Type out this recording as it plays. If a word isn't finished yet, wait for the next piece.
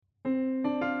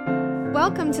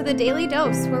Welcome to the Daily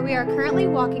Dose, where we are currently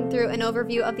walking through an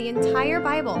overview of the entire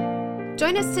Bible.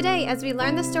 Join us today as we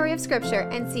learn the story of Scripture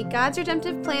and see God's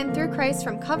redemptive plan through Christ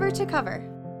from cover to cover.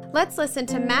 Let's listen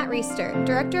to Matt Reisetter,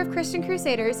 Director of Christian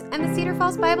Crusaders and the Cedar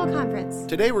Falls Bible Conference.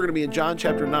 Today we're going to be in John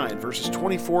chapter 9, verses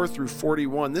 24 through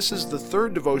 41. This is the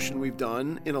third devotion we've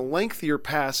done in a lengthier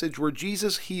passage where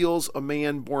Jesus heals a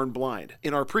man born blind.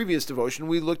 In our previous devotion,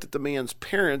 we looked at the man's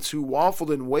parents who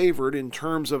waffled and wavered in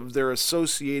terms of their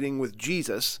associating with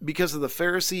Jesus because of the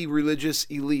Pharisee religious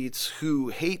elites who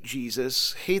hate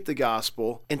Jesus, hate the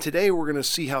gospel, and today we're going to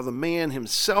see how the man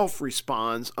himself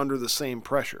responds under the same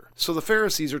pressure. So the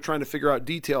Pharisees are trying to figure out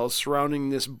details surrounding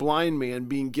this blind man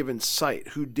being given sight.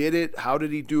 Who did it? How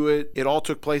did he do it? It all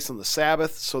took place on the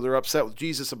Sabbath, so they're upset with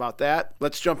Jesus about that.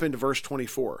 Let's jump into verse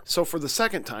 24. So for the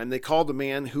second time, they called the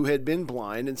man who had been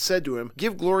blind and said to him,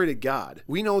 "Give glory to God.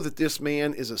 We know that this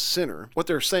man is a sinner." What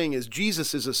they're saying is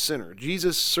Jesus is a sinner.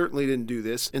 Jesus certainly didn't do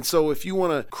this. And so if you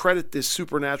want to credit this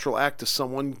supernatural act to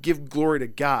someone, give glory to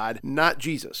God, not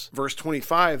Jesus. Verse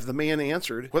 25, the man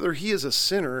answered, "Whether he is a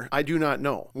sinner, I do not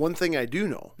know. One thing I do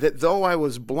know, that though I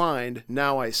was blind,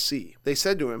 now I see." They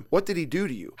said to him, "What did he do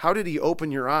to you? How did he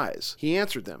open your eyes?" He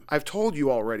answered them, "I've told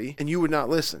you already, and you would not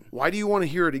listen. Why do you want to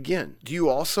hear it again? Do you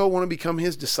also want to become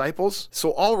his disciples?"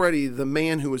 So already the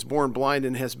man who was born blind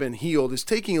and has been healed is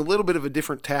taking a little bit of a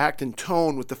different tact and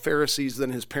tone with the Pharisees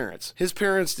than his parents. His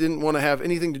parents didn't want to have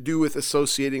anything to do with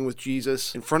associating with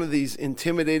Jesus in front of these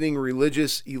intimidating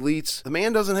religious elites. The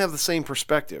man doesn't have the same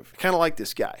perspective. Kind of like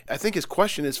this guy. I think his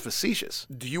question is facetious.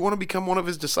 Do you want to become one of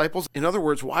his disciples? In other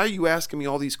words, why are you asking me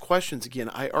all these questions again?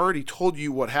 I already told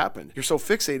you what happened. You're so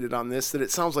fixated on this that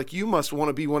it sounds like you must want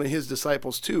to be one of his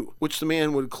disciples too, which the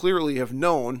man would clearly have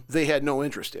known they had no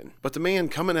interest in. But the man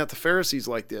coming at the Pharisees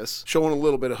like this, showing a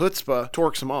little bit of chutzpah,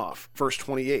 torques him off. Verse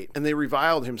 28, and they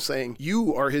reviled him, saying,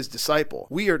 "You are his disciple.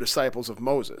 We are disciples of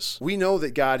Moses. We know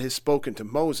that God has spoken to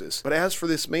Moses, but as for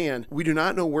this man, we do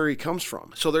not know where he comes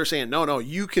from." So they're saying, no,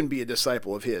 you can be a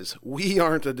disciple of his. We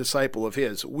aren't a disciple of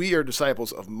his. We are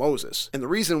disciples of Moses. And the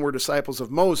reason we're disciples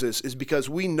of Moses is because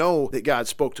we know that God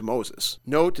spoke to Moses.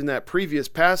 Note in that previous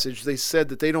passage, they said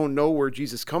that they don't know where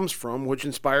Jesus comes from, which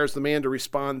inspires the man to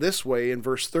respond this way in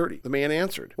verse 30. The man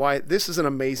answered, "Why, this is an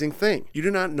amazing thing. You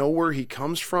do not know where he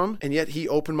comes from, and yet he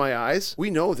opened my eyes? We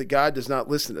know that God does not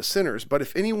listen to sinners, but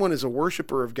if anyone is a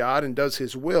worshiper of God and does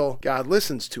his will, God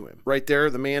listens to him." Right there,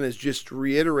 the man is just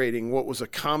reiterating what was a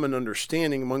common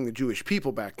understanding among the Jewish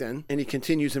people back then, and he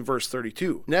continues in verse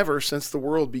 32. "Never since the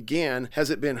world began has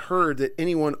it been heard that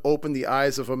anyone opened the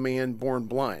eyes of a man born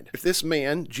blind. If this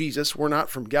man, Jesus, were not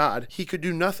from God, he could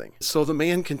do nothing." So the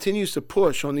man continues to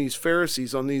push on these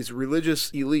Pharisees, on these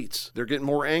religious elites. They're getting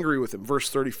more angry with him. Verse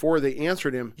 34, they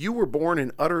answered him, "You were born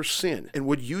in utter sin, and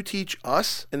would you teach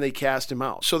us?" And they cast him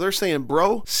out. So they're saying,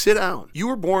 bro, sit down. You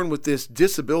were born with this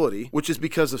disability, which is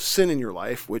because of sin in your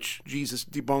life, which Jesus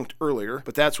debunked earlier,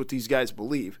 but that's what these guys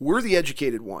believe. We're the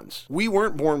educated ones. We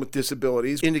weren't born with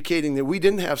disabilities, indicating that we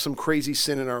didn't have some crazy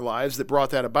sin in our lives that brought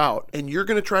that about, and you're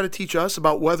going to try to teach us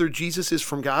about whether Jesus is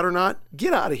from God or not?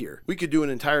 Get out of here. We could do an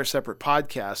entire separate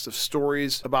podcast of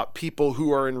stories about people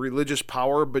who are in religious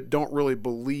power but don't really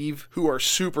believe, who are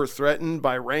super threatened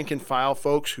by rank and file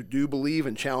folks who do believe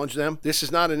and challenge them. This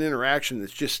is not an interaction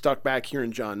that's just stuck back here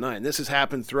in John 9. This has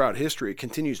happened throughout history. It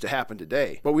continues to happen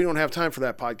today, but we don't have time for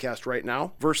that podcast right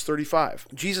now. Verse 35,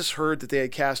 Jesus heard that they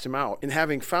had cast him out, and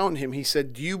having found him, he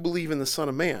said, "Do you believe in the Son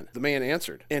of Man?" The man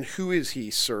answered, "And who is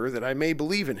he, sir, that I may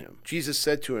believe in him?" Jesus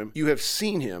said to him, "You have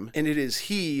seen him, and it is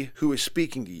he who is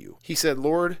speaking to you." He said,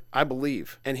 "Lord, I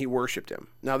believe," and he worshiped him.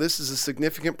 Now this is a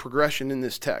significant progression in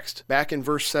this text. Back in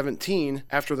verse 17,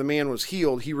 after the man was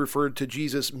healed, he referred to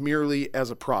Jesus merely as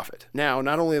a prophet. Now,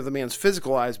 not only have the man's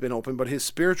physical eyes been opened, but his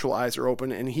spiritual eyes are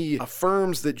open, and he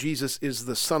affirms that Jesus is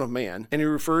the Son of Man, and he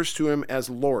refers to him as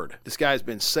Lord. This guy's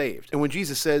been saved. And when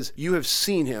Jesus says, "You have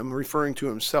seen him," referring to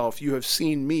himself, "You have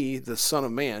seen me, the Son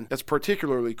of Man," that's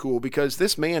particularly cool because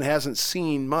this man hasn't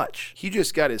seen much. He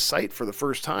just got his sight for the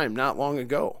first time not long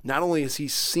ago. Not only has he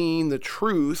seen the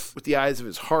truth with the eyes of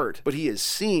his heart, but he has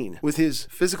seen with his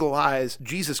physical eyes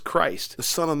Jesus Christ, the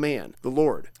Son of Man, the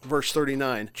Lord. Verse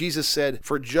 39, Jesus said,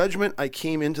 "For judgment I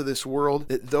came into this world,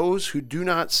 that those who do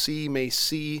not see may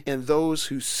see, and those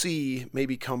who see may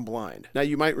become blind." Now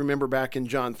you might remember back in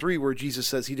John 3 where Jesus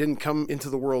says he didn't come into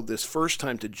the world this first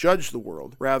time to judge the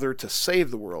world, rather to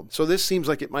save the world. So this seems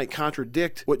like it might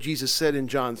contradict what Jesus said in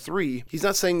John 3. He's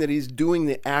not saying that he's doing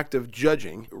the act of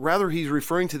judging. Rather, he's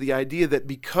referring to the idea that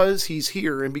because he's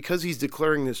here and because he's declared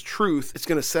declaring this truth, it's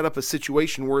going to set up a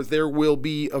situation where there will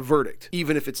be a verdict,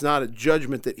 even if it's not a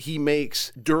judgment that he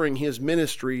makes during his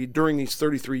ministry, during these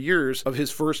 33 years of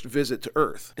his first visit to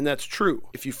earth. And that's true.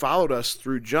 If you followed us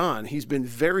through John, he's been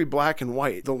very black and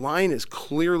white. The line is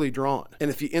clearly drawn. And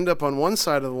if you end up on one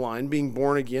side of the line, being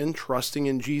born again, trusting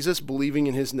in Jesus, believing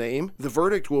in his name, the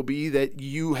verdict will be that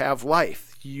you have life.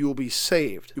 You'll be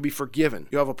saved. You'll be forgiven.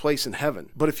 You'll have a place in heaven.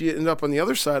 But if you end up on the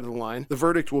other side of the line, the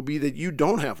verdict will be that you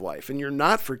don't have life and you're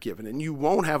not forgiven and you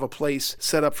won't have a place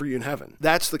set up for you in heaven.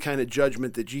 That's the kind of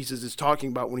judgment that Jesus is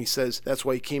talking about when he says that's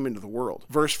why he came into the world.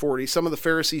 Verse 40, some of the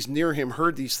Pharisees near him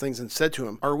heard these things and said to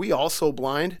him, "Are we also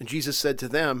blind?" And Jesus said to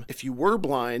them, "If you were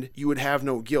blind, you would have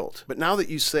no guilt. But now that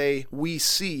you say, 'We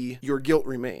see,' your guilt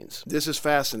remains." This is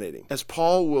fascinating. As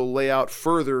Paul will lay out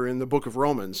further in the book of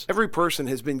Romans, every person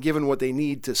has been given what they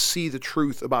need to see the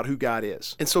truth about who God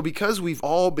is. And so because we've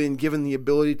all been given the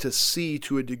ability to see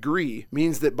to a degree,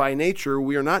 means that by nature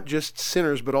we are not just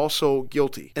sinners but also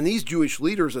guilty. And these Jewish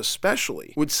leaders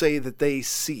especially would say that they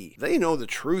see. They know the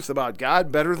truth about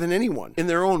God better than anyone. In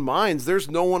their own minds,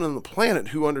 there's no one on the planet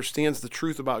who understands the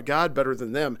truth about God better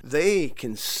than them. They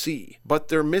can see. But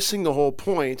they're missing the whole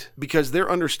point because their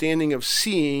understanding of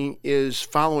seeing is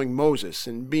following Moses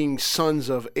and being sons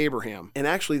of Abraham. And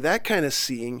actually that kind of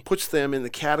seeing puts them in the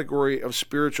category of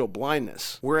spiritual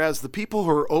blindness. Whereas the people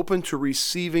who are open to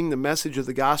receiving the message of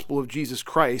the gospel of Jesus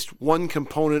Christ, one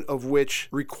component of which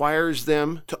requires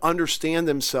them to understand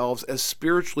themselves as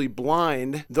spiritually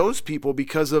blind, those people,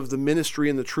 because of the ministry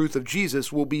and the truth of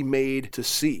Jesus, will be made to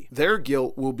see. Their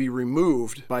guilt will be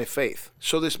removed by faith.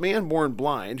 So this man born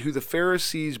blind, who the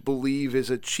Pharisees believe is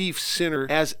a chief sinner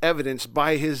as evidenced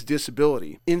by his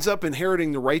disability, ends up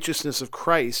inheriting the righteousness of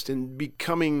Christ and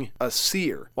becoming a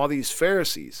seer, while these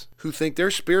Pharisees, who think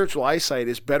their spiritual eyesight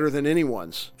is better than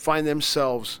anyone's, find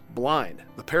themselves blind.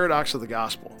 The paradox of the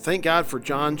gospel. Thank God for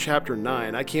John chapter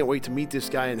 9. I can't wait to meet this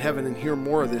guy in heaven and hear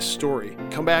more of this story.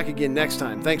 Come back again next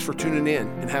time. Thanks for tuning in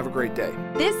and have a great day.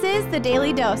 This is The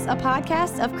Daily Dose, a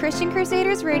podcast of Christian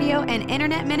Crusaders Radio and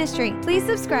Internet Ministry. Please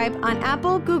subscribe on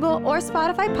Apple, Google, or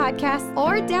Spotify podcasts,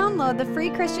 or download the free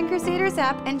Christian Crusaders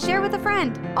app and share with a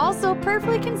friend. Also,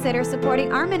 prayerfully consider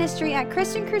supporting our ministry at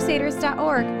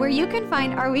ChristianCrusaders.org, where you can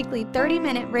find our weekly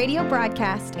 30-minute radio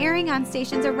broadcast airing on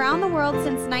stations around the world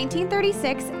since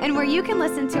 1936, and where you can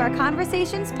listen to our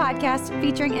Conversations podcast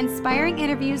featuring inspiring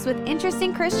interviews with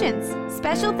interesting Christians.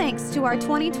 Special thanks to our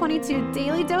 2022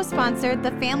 Daily Dose sponsor,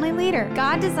 The Family Leader.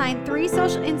 God designed 3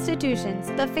 social institutions: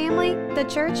 the family, the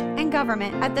church, and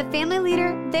government. At The Family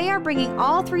Leader, they are bringing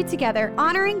all 3 together,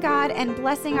 honoring God and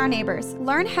blessing our neighbors.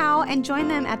 Learn how and join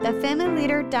them at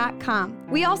thefamilyleader.com.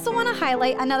 We also want to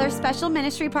highlight another special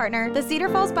ministry partner, the Cedar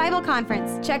Falls Bible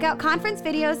Conference. Check out conference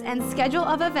videos and schedule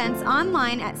of events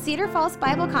online at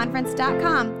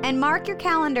cedarfallsbibleconference.com, and mark your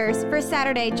calendars for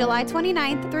Saturday, July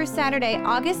 29th through Saturday,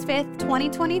 August 5th,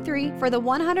 2023 for the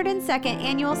 102nd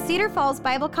Annual Cedar Falls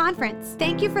Bible Conference.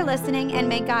 Thank you for listening, and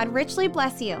may God richly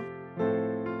bless you.